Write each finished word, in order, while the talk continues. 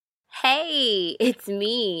Hey, it's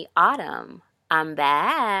me, Autumn. I'm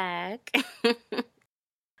back. And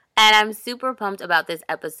I'm super pumped about this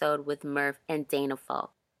episode with Murph and Dana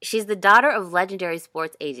Falk. She's the daughter of legendary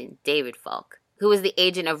sports agent David Falk, who was the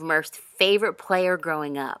agent of Murph's favorite player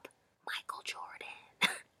growing up, Michael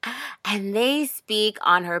Jordan. And they speak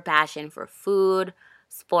on her passion for food,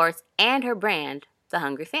 sports, and her brand, The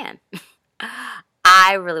Hungry Fan.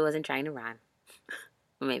 I really wasn't trying to rhyme.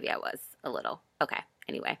 Maybe I was a little. Okay,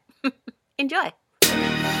 anyway. Enjoy.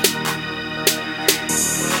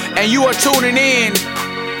 And you are tuning in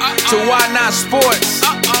to Why Not Sports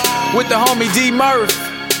with the homie D Murph.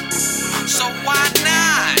 So why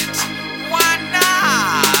not? Why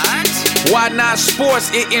not? Why Not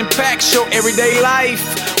Sports? It impacts your everyday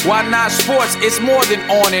life. Why Not Sports? It's more than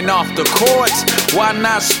on and off the court. Why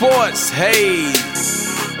Not Sports? Hey.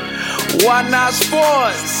 Why Not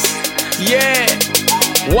Sports? Yeah.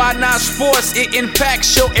 Why Not Sports? It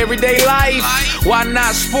impacts your everyday life. Why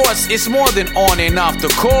Not Sports? It's more than on and off the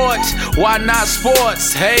court. Why Not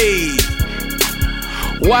Sports? Hey.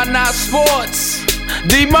 Why Not Sports?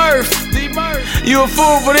 D Murph, you a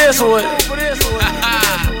fool for this one.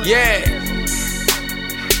 Yeah.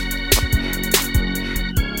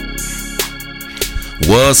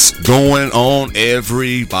 What's going on,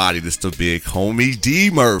 everybody? This the big homie D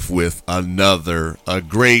Murph with a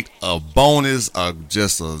bonus,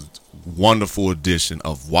 just a wonderful edition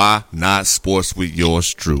of Why Not Sports with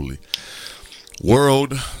yours truly.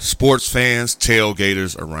 World sports fans,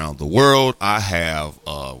 tailgaters around the world, I have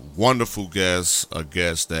a wonderful guest, a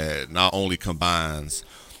guest that not only combines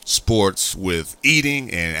sports with eating,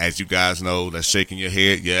 and as you guys know, that's shaking your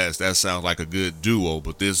head. Yes, that sounds like a good duo,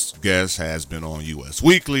 but this guest has been on US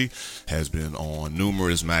Weekly, has been on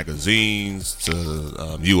numerous magazines,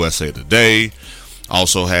 to USA Today,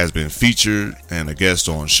 also has been featured and a guest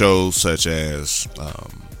on shows such as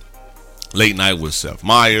Late Night with Seth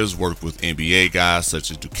Meyers, worked with NBA guys such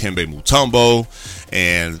as Dikembe Mutombo,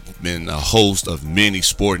 and been a host of many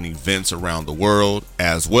sporting events around the world,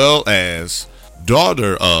 as well as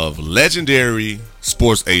daughter of legendary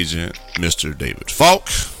sports agent Mr. David Falk.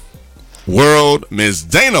 Miss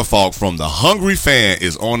Dana Falk from The Hungry Fan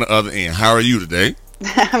is on the other end. How are you today?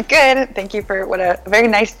 I'm good. Thank you for what a very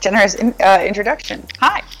nice, generous introduction.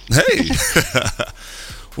 Hi. Hey.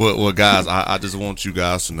 Well, guys, I just want you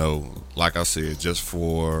guys to know, like I said, just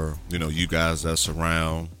for, you guys that's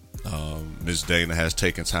around, Miss Dana has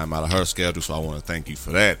taken time out of her schedule, so I want to thank you for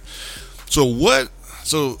that.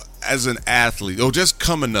 So as an athlete, or just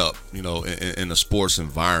coming up, in a sports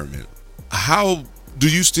environment, how do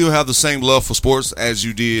you still have the same love for sports as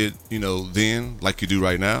you did, then, like you do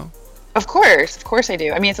right now? Of course I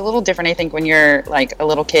do. I mean, it's a little different, I think, when you're like a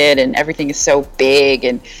little kid and everything is so big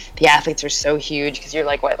and the athletes are so huge because you're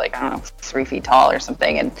like, I don't know, 3 feet tall or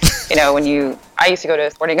something. And, I used to go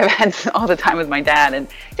to sporting events all the time with my dad, and,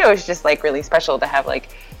 it was just like really special to have like,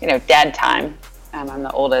 dad time. I'm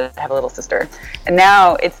the oldest, I have a little sister. And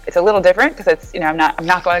now it's a little different because it's, I'm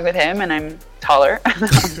not going with him, and I'm taller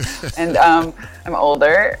and I'm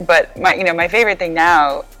older. But my favorite thing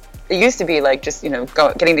now, it used to be like just,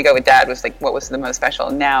 getting to go with dad was like what was the most special.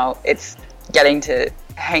 Now it's getting to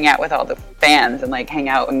hang out with all the fans and like hang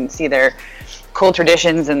out and see their cool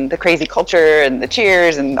traditions and the crazy culture and the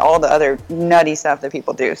cheers and all the other nutty stuff that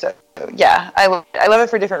people do. So yeah, I love it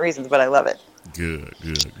for different reasons, but I love it. Good.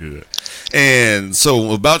 And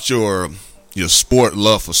so about your sport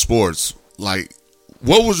love for sports, like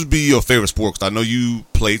what would be your favorite sport? 'Cause I know you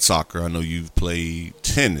played soccer. I know you've played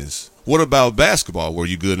tennis. What about basketball? Were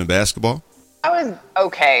you good in basketball? I was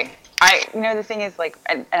okay. The thing is, like,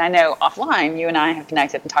 and I know offline, you and I have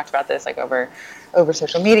connected and talked about this, like, over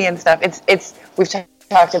social media and stuff. We've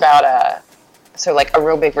talked about, so, like,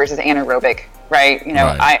 aerobic versus anaerobic, right? Right.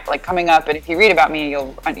 I, like, coming up, and if you read about me,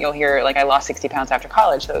 you'll hear, like, I lost 60 pounds after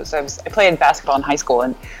college. So I played basketball in high school,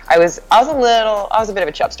 and I was a bit of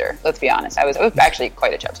a chubster, let's be honest. I was actually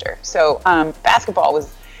quite a chubster. So, basketball is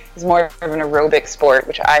more of an aerobic sport,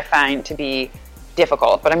 which I find to be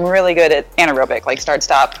difficult, but I'm really good at anaerobic, like start,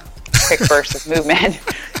 stop, quick bursts of movement.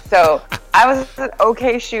 So I was an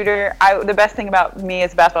okay shooter. The best thing about me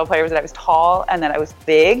as a basketball player was that I was tall and that I was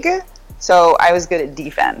big. So I was good at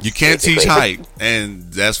defense. You can't teach height,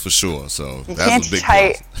 and that's for sure. So you that's can't a big teach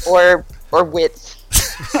height or width.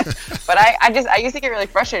 But I used to get really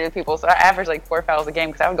frustrated with people, so I averaged like 4 fouls a game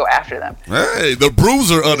because I would go after them. Hey, the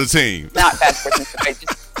bruiser of the team. Not bad sportsmanship.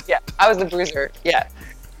 I was the bruiser. Yeah,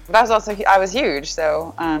 but I was huge.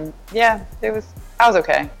 So I was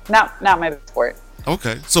okay. Not my best sport.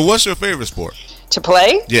 Okay, so what's your favorite sport? To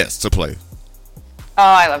play? Yes, to play. Oh,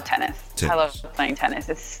 I love tennis. I love playing tennis.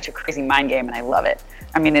 It's such a crazy mind game, and I love it.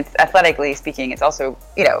 I mean, it's athletically speaking, it's also,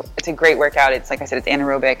 it's a great workout. It's like I said, it's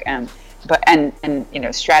anaerobic, and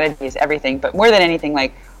strategy is everything. But more than anything,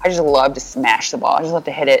 like, I just love to smash the ball. I just love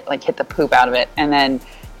to hit it, like hit the poop out of it, and then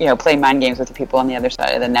play mind games with the people on the other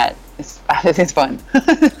side of the net. It's fun.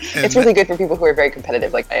 It's really good for people who are very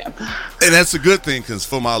competitive like I am. And that's a good thing, because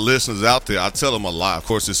for my listeners out there, I tell them a lot. Of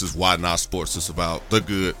course, this is Why Not Sports. It's about the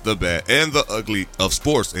good, the bad, and the ugly of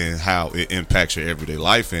sports and how it impacts your everyday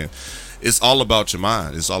life. And it's all about your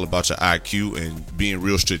mind. It's all about your IQ, and being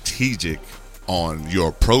real strategic on your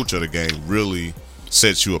approach of the game really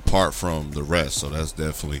sets you apart from the rest. So that's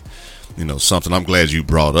definitely, something I'm glad you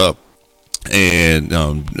brought up. And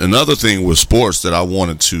another thing with sports that I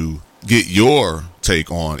wanted to get your take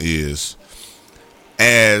on is,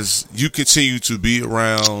 as you continue to be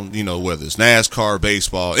around, whether it's NASCAR,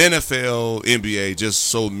 baseball, NFL, NBA, just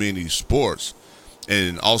so many sports.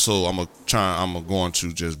 And also, I'm going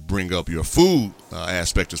to just bring up your food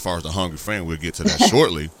aspect as far as the Hungry Friend. We'll get to that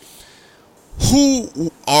shortly.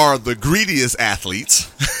 Who are the greediest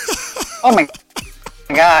athletes? Oh my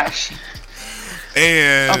gosh.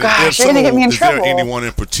 And you're going to get me in trouble. Is there anyone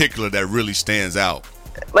in particular that really stands out?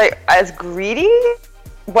 Like, as greedy?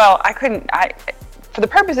 Well, for the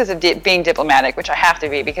purposes of being diplomatic, which I have to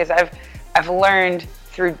be, because I've learned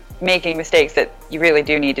through making mistakes that you really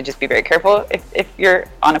do need to just be very careful if you're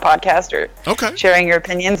on a podcast or sharing your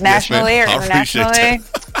opinions nationally or internationally.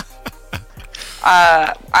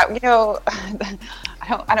 I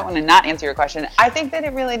don't want to not answer your question. I think that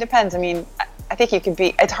it really depends. I mean, I think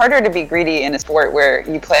it's harder to be greedy in a sport where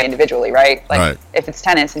you play individually, right? Like, if it's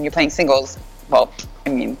tennis and you're playing singles, well, I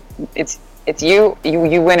mean, it's you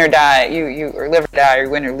win or die, you or live or die, or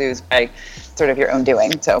win or lose by sort of your own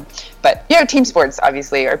doing. So, but team sports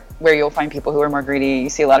obviously are where you'll find people who are more greedy. You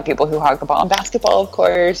see a lot of people who hog the ball in basketball, of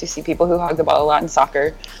course. You see people who hog the ball a lot in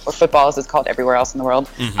soccer, or football as it's called everywhere else in the world.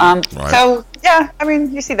 So yeah, I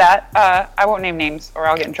mean, you see that. I won't name names or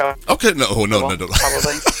I'll get in trouble. Okay, no.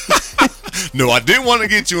 Probably. No, I didn't want to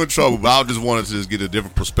get you in trouble, but I just wanted to just get a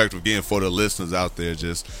different perspective again for the listeners out there.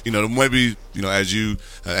 Just, maybe, as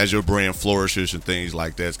your brand flourishes and things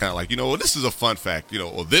like that, it's kind of like, this is a fun fact,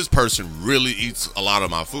 or this person really eats a lot of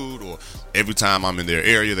my food, or every time I'm in their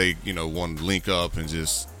area, they, want to link up and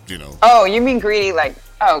just, Oh, you mean greedy, like,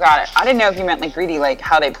 oh, got it. I didn't know if you meant like greedy, like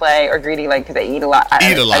how they play, or greedy, like because they eat a lot.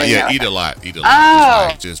 Eat a lot. Oh.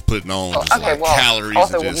 Just, just putting on calories.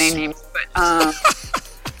 Also and with name names, but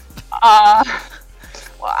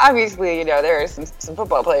well, obviously, there are some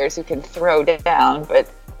football players who can throw down, but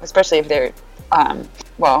especially if they're,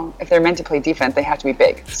 if they're meant to play defense, they have to be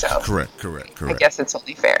big. So correct. I guess it's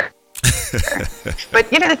only fair. But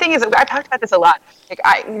the thing is, I've talked about this a lot. Like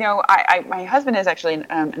my husband is actually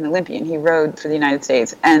an Olympian. He rowed for the United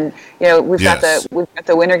States, and we've got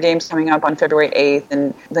the Winter Games coming up on February 8th,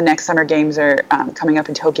 and the next Summer Games are coming up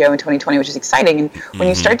in Tokyo in 2020, which is exciting. And when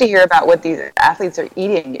you start to hear about what these athletes are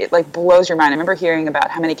eating, it like blows your mind. I remember hearing about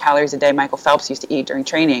how many calories a day Michael Phelps used to eat during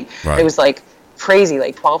training. Right. It was like crazy,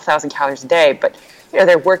 like 12,000 calories a day, but.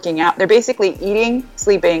 They're working out. They're basically eating,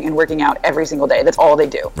 sleeping, and working out every single day. That's all they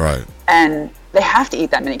do. Right. And they have to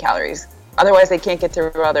eat that many calories. Otherwise, they can't get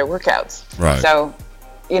through all their workouts. Right. So,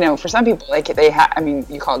 for some people, like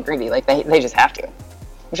you call it greedy. Like they just have to,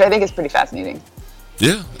 which I think is pretty fascinating.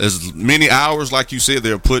 Yeah, as many hours, like you said,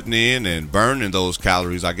 they're putting in and burning those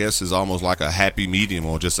calories, I guess, is almost like a happy medium,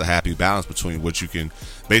 or just a happy balance between what you can,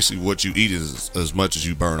 basically what you eat is as much as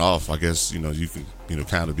you burn off. I guess, you can,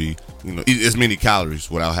 kind of be, eat as many calories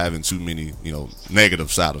without having too many,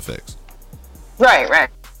 negative side effects. Right.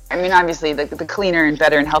 I mean, obviously, the cleaner and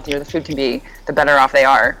better and healthier the food can be, the better off they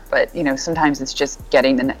are. But, sometimes it's just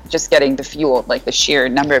getting the fuel, like the sheer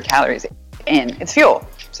number of calories in. It's fuel.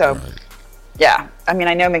 So... Right. Yeah, I mean,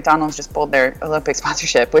 I know McDonald's just pulled their Olympic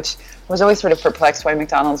sponsorship, which was always sort of perplexed why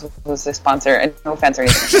McDonald's was the sponsor. And no offense or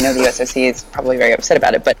anything, I know the USOC is probably very upset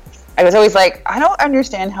about it, but I was always like, I don't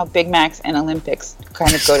understand how Big Macs and Olympics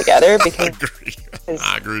kind of go together, because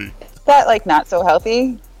I agree. Is that like not so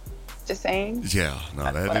healthy? Just saying. Yeah,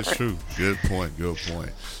 no, that is true. Good point.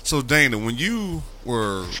 So Dana, when you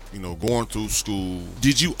were, going through school,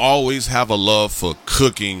 did you always have a love for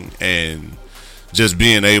cooking and just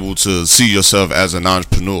being able to see yourself as an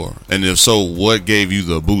entrepreneur? And if so, what gave you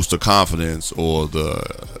the boost of confidence or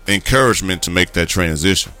the encouragement to make that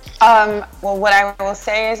transition? Well, what I will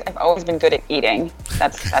say is I've always been good at eating.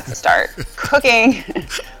 That's a start. Cooking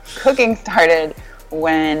started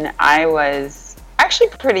when I was actually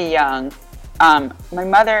pretty young. My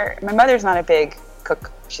mother's not a big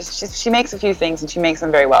cook. She makes a few things and she makes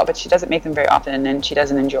them very well, but she doesn't make them very often and she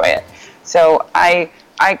doesn't enjoy it. So I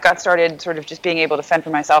I got started sort of just being able to fend for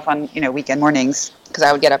myself on, weekend mornings, because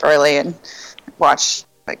I would get up early and watch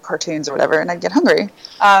like cartoons or whatever, and I'd get hungry.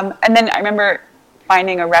 And then I remember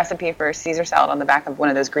finding a recipe for Caesar salad on the back of one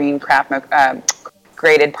of those green Kraft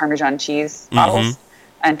grated Parmesan cheese bottles,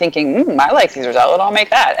 and thinking, I like Caesar salad, I'll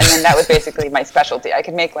make that. And then that was basically my specialty. I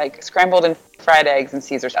could make like scrambled and fried eggs and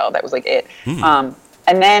Caesar salad. That was like it. And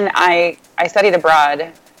then I studied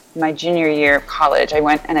abroad my junior year of college. I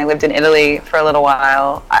went and I lived in Italy for a little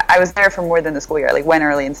while. I was there for more than the school year. I like went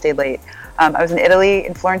early and stayed late. I was in Italy,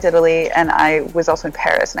 in Florence, Italy, and I was also in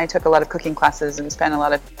Paris. And I took a lot of cooking classes and spent a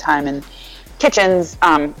lot of time in kitchens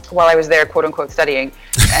while I was there, quote unquote, studying.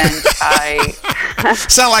 And I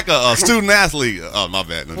sound like a student athlete. Oh, my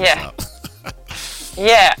bad. No, yeah.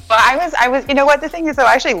 Yeah, well, I was. You know what? The thing is, though,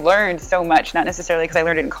 I actually learned so much. Not necessarily because I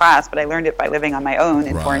learned it in class, but I learned it by living on my own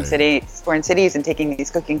in foreign cities, and taking these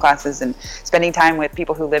cooking classes and spending time with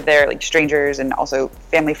people who live there, like strangers and also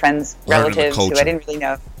family, friends, relatives who I didn't really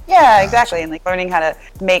know. Yeah, exactly, and like learning how to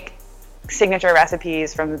make signature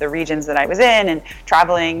recipes from the regions that I was in, and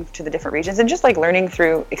traveling to the different regions, and just like learning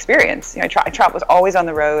through experience. I was always on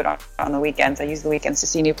the road on the weekends. I used the weekends to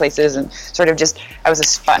see new places, and sort of I was a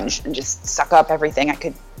sponge and just suck up everything I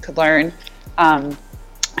could learn.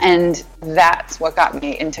 And that's what got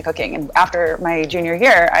me into cooking. And after my junior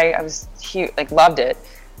year, I was huge, like loved it.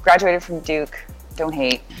 Graduated from Duke. Don't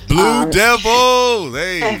hate. Blue Devils.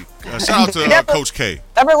 Hey, shout out to Coach K.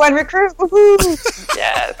 #1 recruit. Woo-hoo.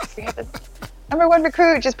 Yes. We have the #1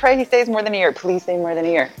 recruit. Just pray he stays more than a year. Please stay more than a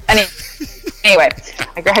year. Anyway,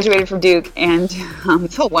 I graduated from Duke, and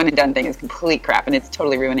this whole one and done thing is complete crap, and it's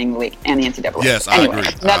totally ruining the league and the NCAA. Yes, anyway, I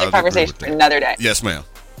agree. Another conversation for another day. Yes, ma'am.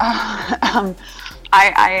 I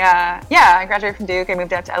graduated from Duke. I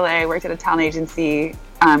moved out to LA, worked at a talent agency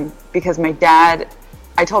because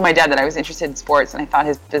I told my dad that I was interested in sports and I thought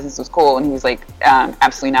his business was cool, and he was like,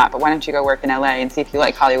 absolutely not, but why don't you go work in LA and see if you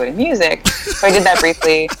like Hollywood and music? So I did that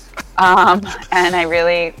briefly, and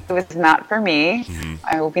it was not for me.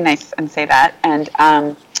 I will be nice and say that. And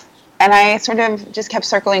I sort of just kept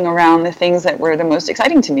circling around the things that were the most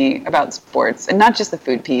exciting to me about sports, and not just the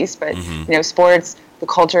food piece, but sports, the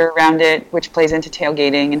culture around it, which plays into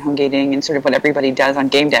tailgating and home gating and sort of what everybody does on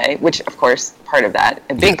game day, which of course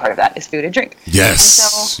a big part of that is food and drink. Yes.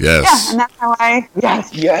 And so, yeah, and that's how and that's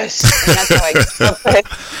how I came up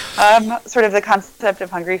with sort of the concept of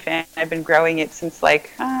Hungry Fan. I've been growing it since like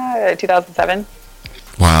 2007.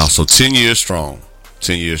 Wow, so 10 years strong.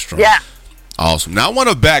 Yeah. Awesome. Now I want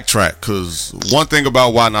to backtrack, because one thing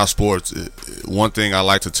about Why Not Sports, one thing I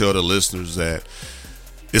like to tell the listeners that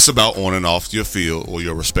it's about on and off your field or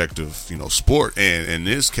your respective, sport. And in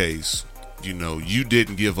this case, you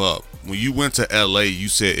didn't give up. When you went to LA, you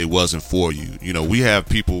said it wasn't for you. We have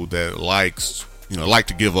people that like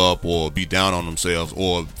to give up or be down on themselves,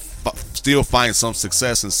 or still find some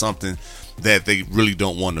success in something that they really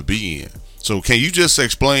don't want to be in. So can you just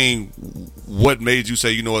explain what made you say,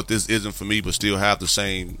 you know what, this isn't for me, but still have the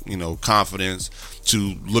same, confidence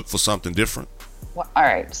to look for something different? Well, all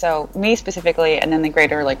right. So me specifically, and then the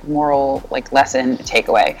greater moral lesson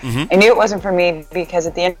takeaway. I knew it wasn't for me because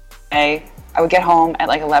at the end of the day, I would get home at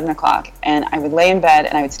 11 o'clock and I would lay in bed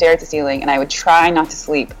and I would stare at the ceiling and I would try not to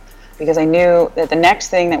sleep, because I knew that the next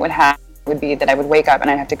thing that would happen would be that I would wake up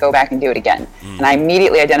and I'd have to go back and do it again. And I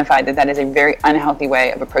immediately identified that is a very unhealthy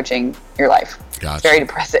way of approaching your life. Gotcha. It's very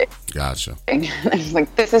depressing. Gotcha. And I was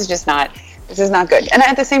like, this is not good. And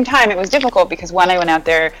at the same time, it was difficult because I went out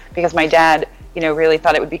there because my dad really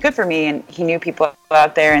thought it would be good for me, and he knew people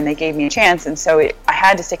out there and they gave me a chance, and so I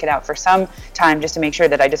had to stick it out for some time just to make sure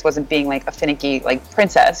that I just wasn't being a finicky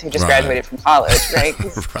princess who just graduated from college, right?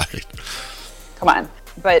 Right. Come on.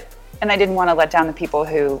 And I didn't want to let down the people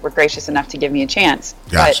who were gracious enough to give me a chance.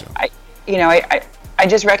 Gotcha. But I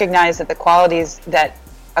just recognized that the qualities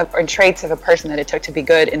or traits of a person that it took to be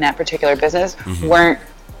good in that particular business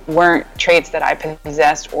weren't traits that I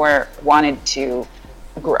possessed or wanted to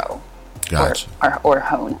grow. Gotcha. Or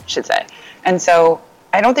hone, I should say. And so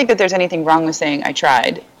I don't think that there's anything wrong with saying I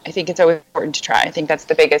tried. I think it's always important to try. I think that's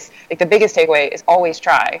the biggest takeaway is always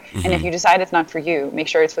try. And if you decide it's not for you, make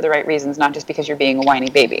sure it's for the right reasons, not just because you're being a whiny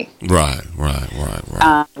baby. Right.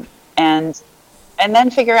 And then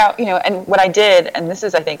figure out, and what I did, and this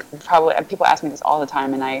is, I think, probably, people ask me this all the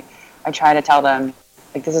time, and I try to tell them,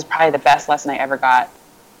 this is probably the best lesson I ever got.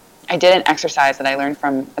 I did an exercise that I learned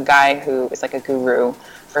from a guy who is a guru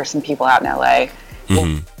for some people out in LA,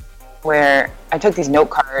 where I took these note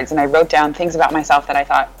cards and I wrote down things about myself that I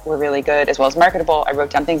thought were really good as well as marketable. I wrote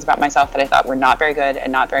down things about myself that I thought were not very good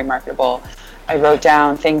and not very marketable. I wrote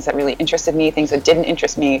down things that really interested me, things that didn't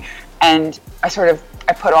interest me, and I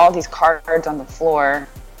I put all these cards on the floor,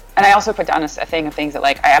 and I also put down a thing of things that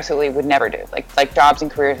like I absolutely would never do, like jobs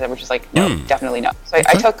and careers that were just like no, definitely no. So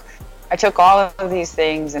I took all of these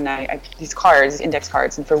things and these cards, index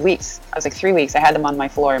cards, and for weeks, I was like 3 weeks, I had them on my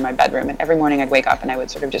floor in my bedroom, and every morning I'd wake up and I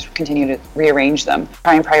would sort of just continue to rearrange them,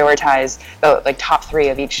 try and prioritize the like top 3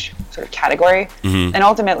 of each sort of category. And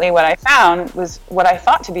ultimately what I found was what I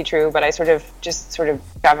thought to be true, but I sort of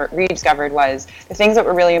rediscovered was the things that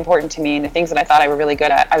were really important to me and the things that I thought I was really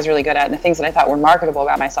good at, and the things that I thought were marketable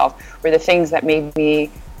about myself were the things that made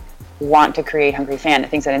me want to create Hungry Fan, the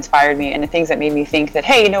things that inspired me and the things that made me think that,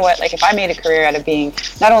 hey, you know what, like if I made a career out of being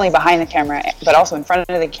not only behind the camera but also in front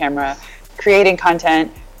of the camera, creating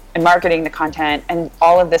content and marketing the content, and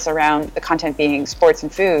all of this around the content being sports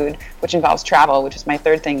and food, which involves travel, which is my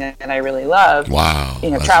third thing that I really love. Wow. You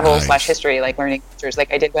know, travel / history, like learning cultures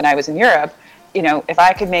like I did when I was in Europe. You know, if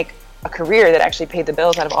I could make a career that actually paid the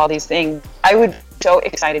bills out of all these things, I would be so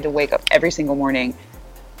excited to wake up every single morning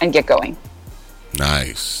and get going.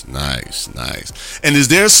 Nice. And is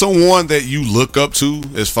there someone that you look up to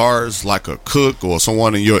as far as like a cook or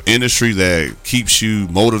someone in your industry that keeps you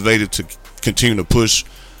motivated to continue to push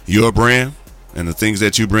your brand and the things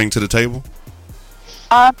that you bring to the table?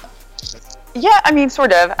 Yeah, I mean,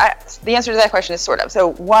 sort of. The answer to that question is sort of.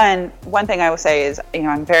 So one thing I will say is, you know,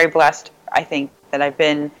 I'm very blessed. I think that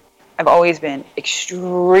I've always been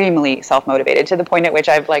extremely self-motivated to the point at which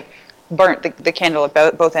I've like burnt the candle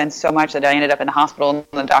at both ends so much that I ended up in the hospital, and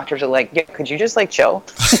the doctors are like, yeah, could you just like chill?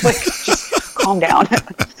 Like, just calm down.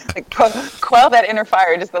 Like quell that inner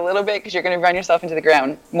fire just a little bit, because you're going to run yourself into the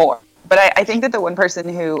ground more. But I think that the one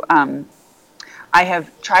person who I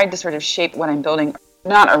have tried to sort of shape what I'm building,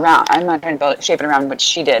 I'm not trying to shape it around what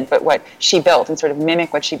she did, but what she built and sort of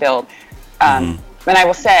mimic what she built. And I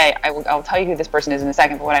will say, I'll tell you who this person is in a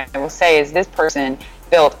second, but what I will say is this person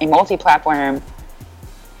built a multi-platform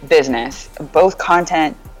business, both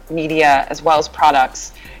content, media, as well as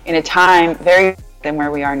products, in a time very than where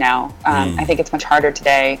we are now. I think it's much harder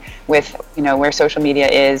today with, you know, where social media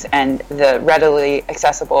is and the readily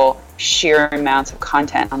accessible sheer amounts of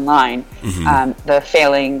content online.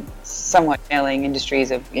 The somewhat failing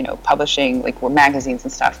industries of, you know, publishing, like magazines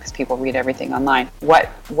and stuff, because people read everything online. What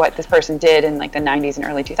this person did in like the 90s and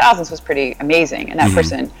early 2000s was pretty amazing, and that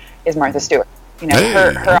person is Martha Stewart. You know,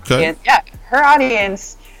 her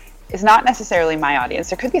audience is not necessarily my audience.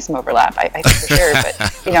 There could be some overlap, I think, for sure.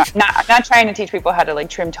 But, you know, I'm not trying to teach people how to like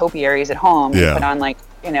trim topiaries at home and put on like,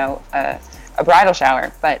 you know, a bridal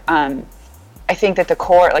shower. But I think that the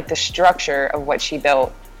core, like the structure of what she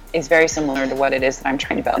built, is very similar to what it is that I'm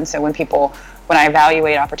trying to build. And so when I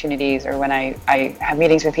evaluate opportunities, or when I have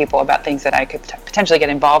meetings with people about things that I could potentially get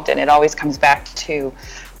involved in, it always comes back to,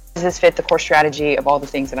 does this fit the core strategy of all the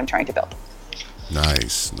things that I'm trying to build?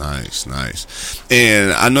 Nice.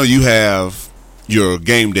 And I know you have your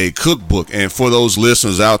game day cookbook, and for those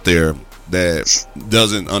listeners out there that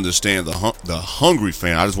doesn't understand the Hungry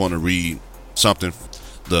Fan, I just want to read something,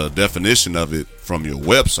 the definition of it from your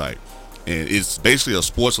website. And it's basically a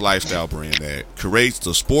sports lifestyle brand that creates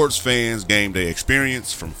the sports fans' game day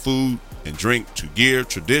experience, from food and drink to gear,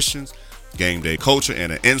 traditions, game day culture,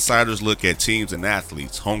 and an insider's look at teams and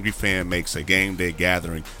athletes. Hungry Fan makes a game day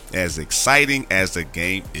gathering as exciting as the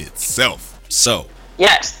game itself. So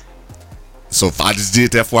yes. So if I just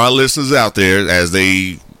did that for our listeners out there, as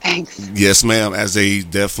they, thanks. Yes, ma'am, as they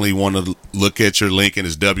definitely want to look at your link, and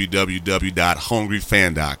it's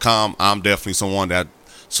www.hungryfan.com. I'm definitely someone that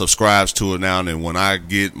subscribes to it now, and when I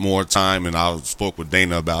get more time, and I spoke with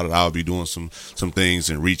Dana about it, I'll be doing some things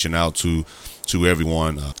and reaching out to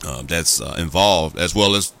everyone that's involved, as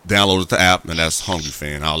well as download the app, and that's Hungry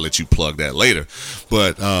Fan. I'll let you plug that later.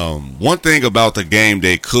 But one thing about the game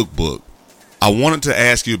day cookbook, I wanted to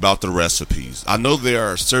ask you about the recipes. I know there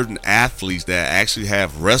are certain athletes that actually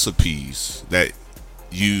have recipes that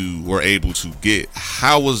you were able to get.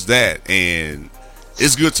 How was that? And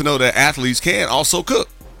it's good to know that athletes can also cook.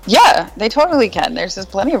 Yeah, they totally can. There's just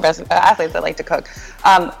plenty of athletes that like to cook.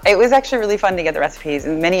 It was actually really fun to get the recipes.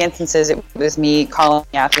 In many instances, it was me calling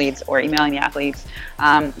the athletes or emailing the athletes.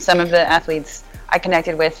 Some of the athletes I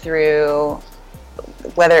connected with through,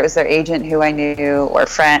 whether it was their agent who I knew, or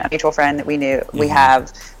a mutual friend that we knew, we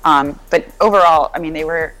have. But overall, I mean, they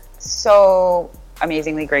were so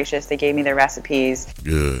amazingly gracious. They gave me their recipes.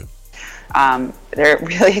 Good. They're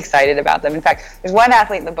really excited about them. In fact, there's one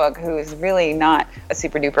athlete in the book who is really not a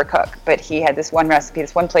super duper cook, but he had this one recipe,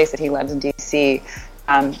 this one place that he loves in DC,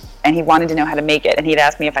 and he wanted to know how to make it, and he'd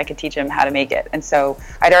asked me if I could teach him how to make it. And so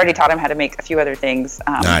I'd already taught him how to make a few other things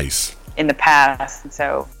nice. in the past. And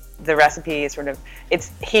so the recipe is sort of,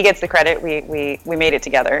 he gets the credit. We made it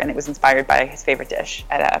together, and it was inspired by his favorite dish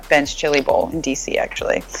at Ben's Chili Bowl in DC,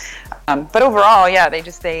 actually. But overall, yeah,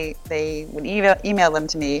 they would email them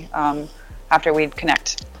to me after we'd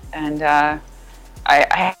connect, and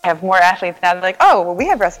I have more athletes now. They're like, oh, well, we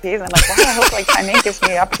have recipes, and I'm like, well, I hope like Time Inc. gives me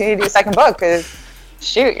the opportunity to do a second book, because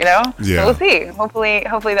shoot, So we'll see. Hopefully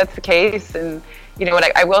that's the case. And you know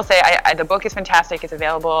what I will say, the book is fantastic. It's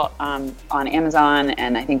available on Amazon,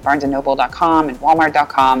 and I think BarnesandNoble.com and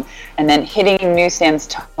Walmart.com. And then hitting newsstands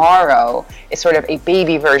tomorrow is sort of a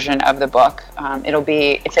baby version of the book.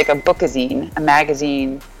 It's like a bookazine, a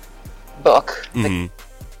magazine book, a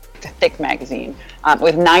thick magazine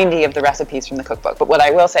with 90 of the recipes from the cookbook. But what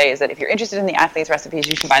I will say is that if you're interested in the athletes' recipes,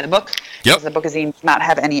 you should buy the book. Because the bookazine does not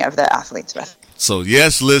have any of the athletes' recipes. So,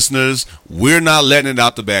 yes, listeners, we're not letting it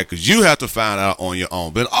out the bag because you have to find out on your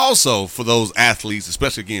own. But also for those athletes,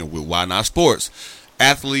 especially, again, with Why Not Sports,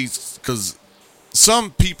 athletes, because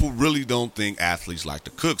some people really don't think athletes like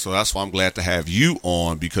to cook. So that's why I'm glad to have you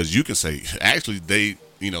on, because you can say, actually, they,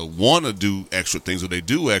 want to do extra things, or they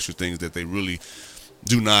do extra things that they really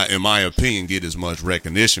do not, in my opinion, get as much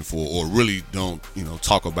recognition for, or really don't,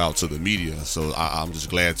 talk about to the media. So I'm just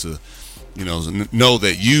glad to, know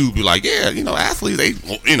that you be like, yeah, athletes,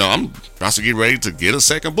 I'm about to get ready to get a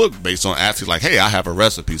second book based on athletes. Like, hey, I have a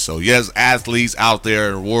recipe. So yes, athletes out there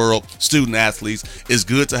in the world, student athletes, it's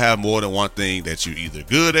good to have more than one thing that you're either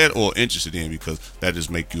good at or interested in, because that just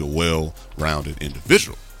make you a well-rounded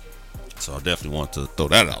individual. So I definitely want to throw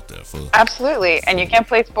that out there. Absolutely. And you can't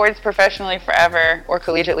play sports professionally forever or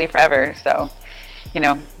collegiately forever. So,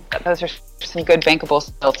 those are some good bankable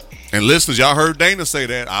skills. And listeners, y'all heard Dana say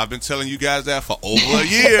that. I've been telling you guys that for over a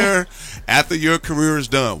year. After your career is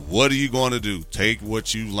done, what are you going to do? Take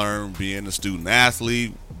what you learned being a student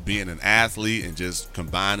athlete, being an athlete, and just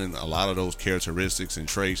combining a lot of those characteristics and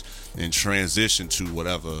traits and transition to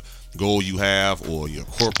whatever goal you have, or your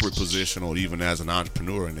corporate position, or even as an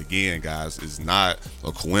entrepreneur. And again, guys, it's not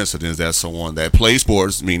a coincidence that someone that plays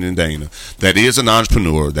sports, meaning Dana, that is an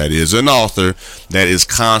entrepreneur, that is an author, that is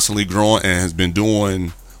constantly growing and has been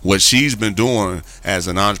doing what she's been doing as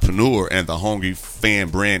an entrepreneur and the Hungry Fan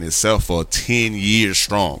brand itself for 10 years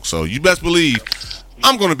strong. So you best believe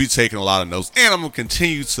I'm going to be taking a lot of notes, and I'm going to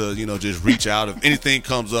continue to, just reach out if anything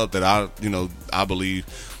comes up that I believe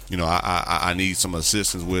I need some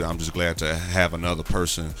assistance with. I'm just glad to have another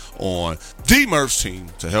person on the Murph's team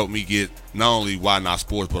to help me get not only Why Not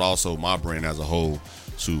Sports, but also my brand as a whole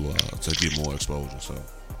to get more exposure.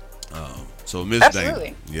 So Ms.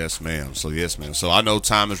 Dana, yes, ma'am. So I know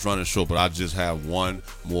time is running short, but I just have one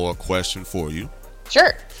more question for you.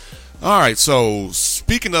 Sure. All right, so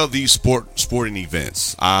speaking of these sporting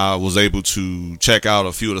events, I was able to check out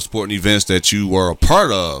a few of the sporting events that you were a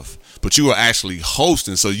part of, but you were actually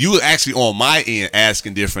hosting. So you were actually on my end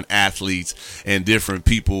asking different athletes and different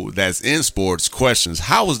people that's in sports questions.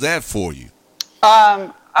 How was that for you?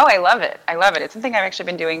 I love it. It's something I've actually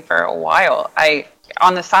been doing for a while.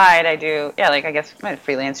 On the side, I do, I guess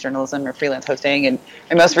freelance journalism or freelance hosting. And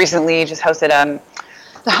I most recently just hosted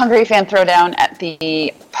the Hungry Fan Throwdown at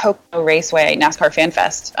the Pocono Raceway NASCAR Fan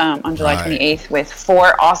Fest on July 28th with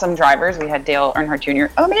 4 awesome drivers. We had Dale Earnhardt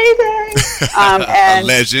Jr., amazing, and a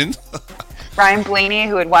legend. Ryan Blaney,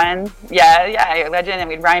 who had won, a legend, and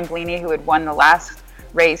we had Ryan Blaney, who had won the last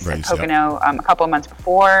race at Pocono a couple of months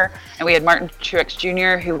before, and we had Martin Truex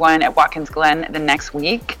Jr., who won at Watkins Glen the next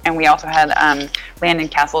week, and we also had Landon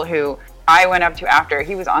Castle, who I went up to after.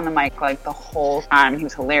 He was on the mic like the whole time. He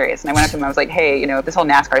was hilarious. And I went up to him. I was like, hey, if this whole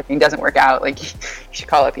NASCAR thing doesn't work out, like, you should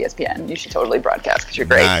call up ESPN. You should totally broadcast because you're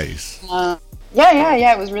great. Nice.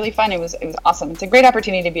 Yeah. It was really fun. It was awesome. It's a great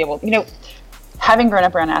opportunity to be able, having grown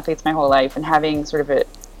up around athletes my whole life and having sort of an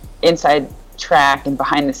inside track and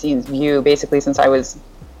behind the scenes view basically since I was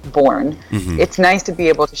born, it's nice to be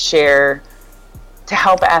able to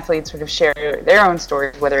help athletes sort of share their own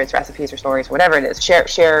stories, whether it's recipes or stories, whatever it is,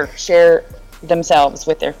 share themselves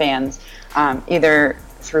with their fans, either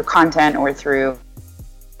through content or through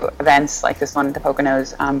events like this one at the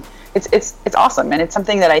Poconos. It's awesome, and it's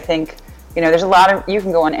something that I think, there's a lot of, you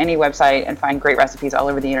can go on any website and find great recipes all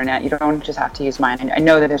over the internet. You don't just have to use mine. I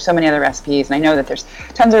know that there's so many other recipes, and I know that there's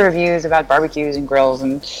tons of reviews about barbecues and grills,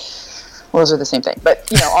 and those are the same thing. But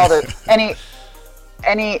all the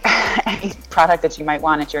any product that you might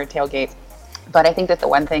want at your tailgate. But I think that the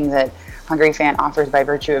one thing that Hungry Fan offers by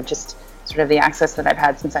virtue of just sort of the access that I've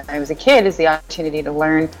had since I was a kid is the opportunity to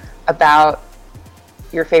learn about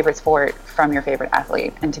your favorite sport from your favorite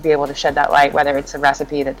athlete, and to be able to shed that light, whether it's a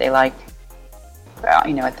recipe that they like about,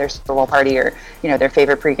 at their Super Bowl party, or, their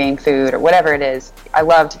favorite pregame food, or whatever it is. I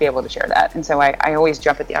love to be able to share that. And so I always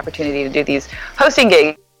jump at the opportunity to do these hosting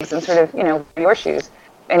gigs and sort of, your shoes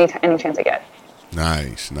any chance I get.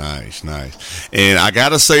 Nice. And I got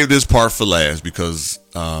to save this part for last because,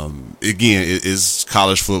 again, it's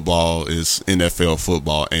college football, it's NFL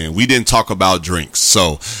football, and we didn't talk about drinks.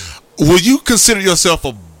 So would you consider yourself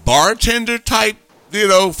a bartender type,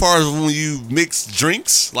 as far as when you mix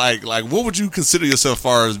drinks? Like what would you consider yourself as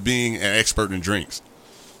far as being an expert in drinks?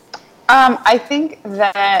 I think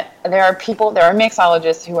that there are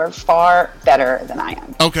mixologists who are far better than I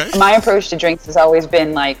am. Okay. My approach to drinks has always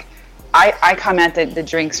been like, I come at the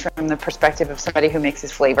drinks from the perspective of somebody who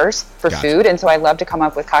mixes flavors for food. And so I love to come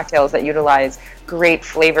up with cocktails that utilize great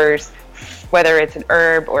flavors, whether it's an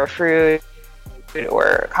herb or a fruit or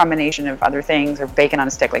a combination of other things, or bacon on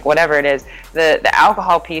a stick, like whatever it is. The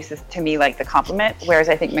alcohol piece is to me like the complement, whereas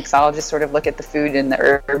I think mixologists sort of look at the food and the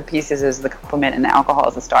herb pieces as the complement and the alcohol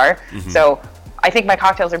as the star. Mm-hmm. So I think my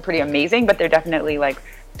cocktails are pretty amazing, but they're definitely like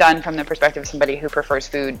done from the perspective of somebody who prefers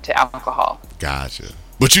food to alcohol. Gotcha.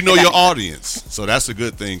 But your audience, so that's a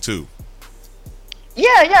good thing too.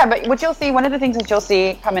 Yeah, but what you'll see, one of the things that you'll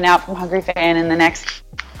see coming out from Hungry Fan in the next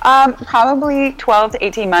probably 12 to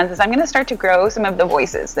 18 months is I'm going to start to grow some of the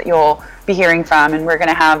voices that you'll be hearing from, and we're going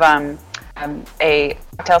to have a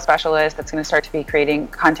cocktail specialist that's going to start to be creating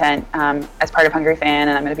content as part of Hungry Fan,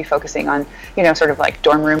 and I'm going to be focusing on, sort of like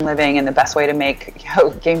dorm room living and the best way to make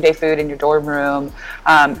game day food in your dorm room,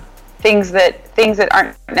 things that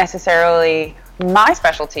aren't necessarily my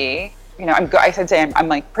specialty. I'm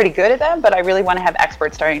like pretty good at them, but I really want to have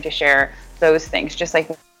experts starting to share those things, just like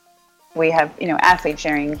we have, athletes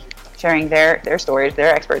sharing their stories,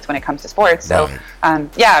 their experts when it comes to sports. So, be on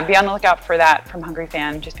the lookout for that from Hungry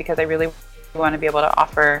Fan, just because I really want to be able to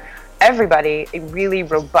offer everybody a really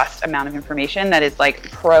robust amount of information that is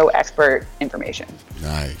like pro expert information.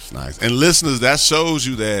 Nice. And listeners, that shows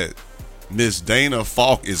you that Miss Dana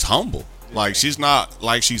Falk is humble. Like, she's not,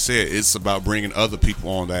 like she said, it's about bringing other people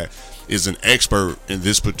on that is an expert in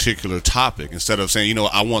this particular topic, instead of saying,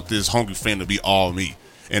 I want this Hungry Fan to be all me.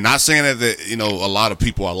 And not saying that a lot of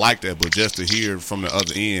people are like that, but just to hear from the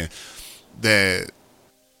other end that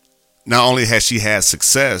not only has she had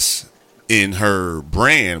success in her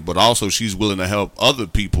brand, but also she's willing to help other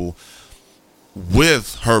people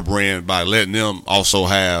with her brand by letting them also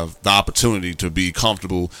have the opportunity to be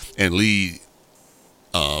comfortable and lead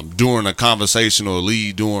during a conversation, or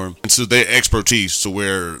lead during into their expertise, to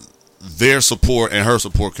where their support and her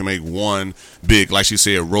support can make one big, like she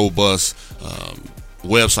said, robust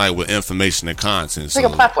website with information and content. It's like a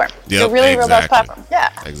platform. Yep, it's a really robust platform.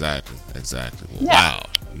 Yeah. Exactly. Yeah. Wow.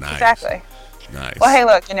 Nice. Exactly. Nice. Well, hey,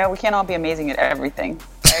 look, we can't all be amazing at everything.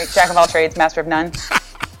 Right? Jack of all trades, master of none.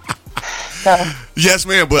 So, yes,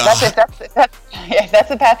 ma'am. But that's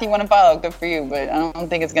the path you want to follow. Good for you, but I don't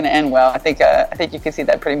think it's going to end well. I think you can see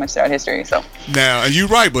that pretty much throughout history. So now, and you're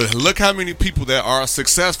right, but look how many people that are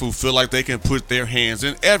successful feel like they can put their hands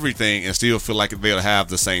in everything and still feel like they'll have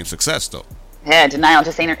the same success, though. Yeah, denial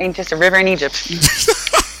ain't just a river in Egypt.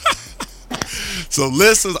 So,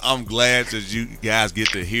 listeners, I'm glad that you guys get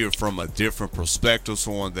to hear from a different perspective,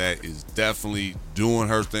 someone that is definitely doing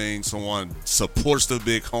her thing, someone supports the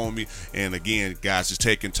big homie, and again, guys, just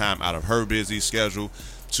taking time out of her busy schedule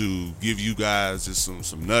to give you guys just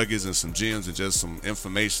some nuggets and some gems and just some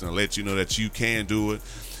information to let you know that you can do it.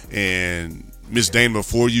 And Miss Dana,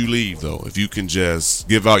 before you leave, though, if you can just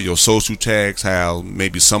give out your social tags, how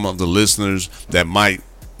maybe some of the listeners that might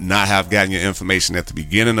not have gotten your information at the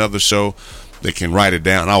beginning of the show, they can write it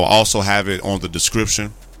down. I will also have it on the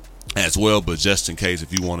description as well, but just in case,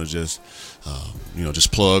 if you want to just,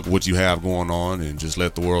 just plug what you have going on and just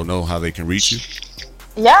let the world know how they can reach you.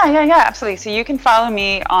 Yeah, absolutely. So you can follow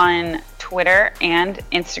me on Twitter and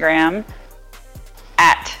Instagram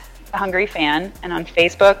at The Hungry Fan, and on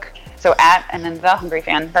Facebook, so at and then The Hungry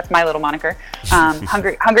Fan. That's my little moniker.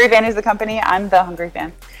 Hungry Fan is the company. I'm The Hungry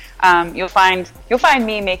Fan. You'll find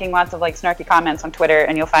me making lots of like snarky comments on Twitter,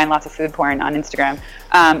 and you'll find lots of food porn on Instagram.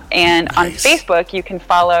 And on Facebook, you can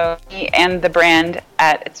follow me and the brand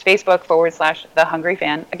at it's Facebook.com/The Hungry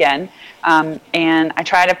Fan again. And I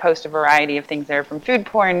try to post a variety of things there, from food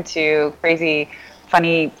porn to crazy,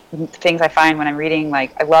 funny things I find when I'm reading.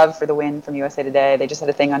 Like, I love For the Win from USA Today. They just had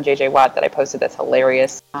a thing on JJ Watt that I posted that's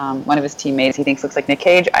hilarious. One of his teammates he thinks looks like Nick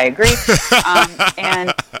Cage. I agree.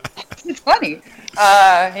 And it's funny.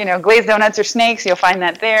 Glazed donuts or snakes, you'll find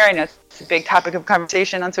that there. I know it's a big topic of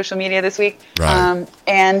conversation on social media this week. Right.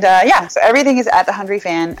 So everything is at The Hungry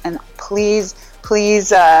Fan, and please please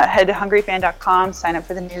head to hungryfan.com, sign up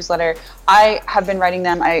for the newsletter. I have been writing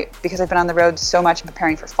them because I've been on the road so much and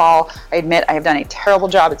preparing for fall. I admit I have done a terrible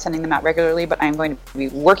job at sending them out regularly, but I'm going to be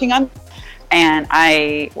working on them, and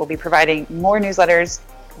I will be providing more newsletters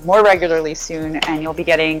more regularly soon, and you'll be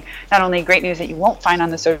getting not only great news that you won't find on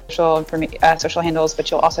the social handles,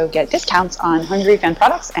 but you'll also get discounts on Hungry Fan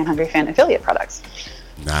products and Hungry Fan affiliate products.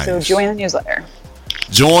 Nice. So join the newsletter.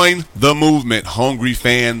 Join the movement, Hungry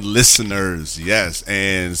Fan listeners. Yes,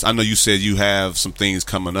 and I know you said you have some things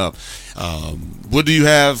coming up. What do you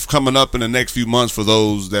have coming up in the next few months for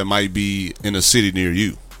those that might be in a city near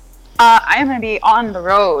you? I am going to be on the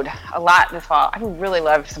road a lot this fall. I would really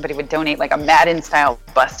love if somebody would donate like a Madden-style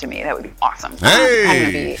bus to me. That would be awesome. Hey! I'm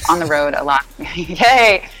going to be on the road a lot.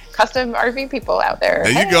 Yay! Custom RV people out there.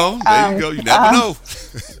 There you go. There you go. You never know.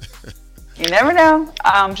 You never know.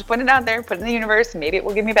 Just put it out there, put it in the universe, and maybe it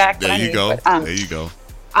will give me back. There you go. But, there you go.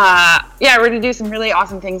 Yeah, we're going to do some really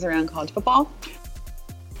awesome things around college football.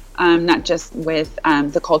 Not just with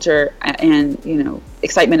the culture and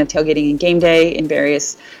excitement of tailgating and game day in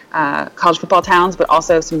various college football towns, but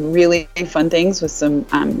also some really fun things with some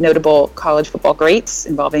notable college football greats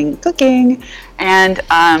involving cooking. And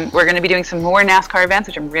we're going to be doing some more NASCAR events,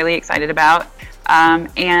 which I'm really excited about.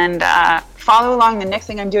 And follow along. The next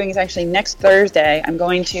thing I'm doing is actually next Thursday. I'm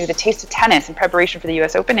going to the Taste of Tennis in preparation for the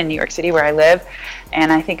U.S. Open in New York City, where I live.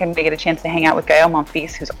 And I think I'm going to get a chance to hang out with Gael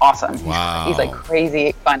Monfils, who's awesome. Wow. He's like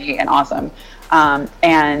crazy, funny, and awesome.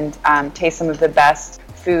 And taste some of the best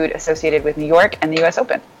food associated with New York and the U.S.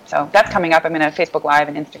 Open. So that's coming up. I'm going to Facebook Live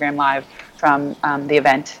and Instagram Live from the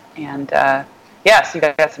event. And so you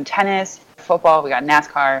got some tennis, football, we got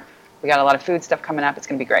NASCAR, we got a lot of food stuff coming up. It's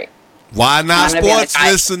going to be great. Why Not Sports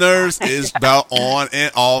listeners is about on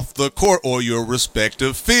and off the court or your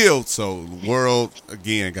respective field. So, world,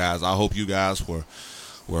 again, guys, I hope you guys were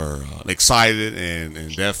excited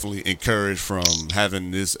and definitely encouraged from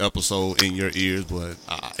having this episode in your ears. But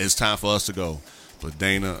it's time for us to go. But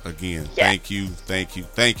Dana, again, thank you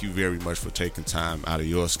very much for taking time out of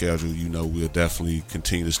your schedule. We'll definitely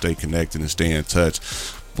continue to stay connected and stay in touch.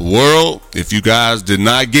 World, if you guys did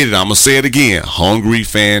not get it, I'm going to say it again,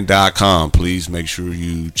 hungryfan.com. Please make sure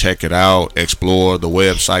you check it out, explore the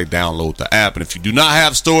website, download the app. And if you do not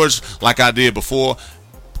have storage like I did before,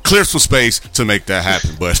 clear some space to make that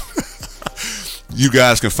happen. But you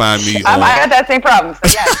guys can find me I got that same problem,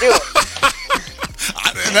 so yeah, do it.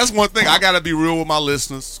 And that's one thing. I got to be real with my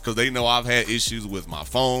listeners because they know I've had issues with my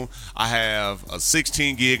phone. I have a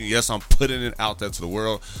 16 gig, and yes, I'm putting it out there to the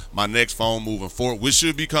world. My next phone moving forward, which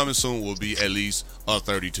should be coming soon, will be at least a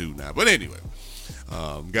 32 now. But anyway,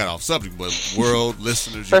 got off subject, but world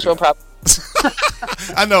listeners. First world problem.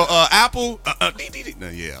 I know. Apple.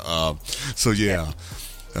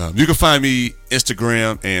 You can find me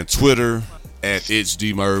Instagram and Twitter at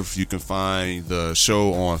itsdmurph. You can find the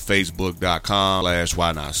show on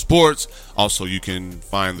facebook.com/Why Not Sports. Also, you can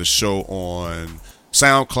find the show on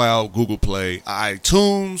SoundCloud, Google Play,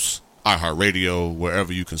 iTunes, iHeartRadio,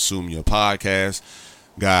 wherever you consume your podcast.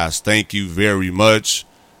 Guys, thank you very much.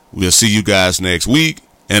 We'll see you guys next week.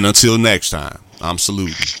 And until next time, I'm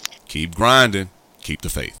saluting. Keep grinding. Keep the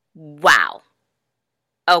faith. Wow.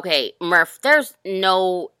 Okay, Murph, there's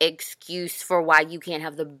no excuse for why you can't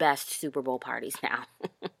have the best Super Bowl parties now.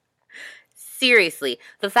 Seriously,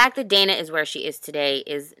 the fact that Dana is where she is today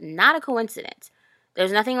is not a coincidence.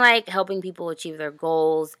 There's nothing like helping people achieve their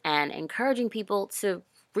goals and encouraging people to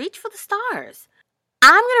reach for the stars.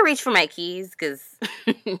 I'm going to reach for my keys because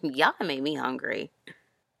y'all made me hungry.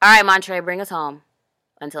 All right, Montre, bring us home.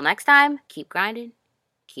 Until next time, keep grinding,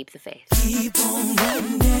 keep the faith. Keep on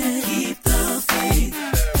running, keep the faith.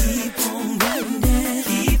 Keep on running,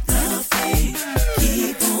 keep the faith.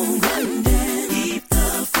 Keep on running, keep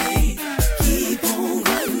the faith. Keep on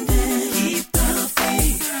running, keep the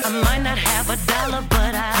faith. I might not have a dollar,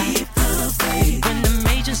 but I keep the faith. When the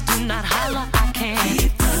majors do not holler, I can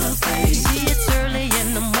keep the faith. See, it's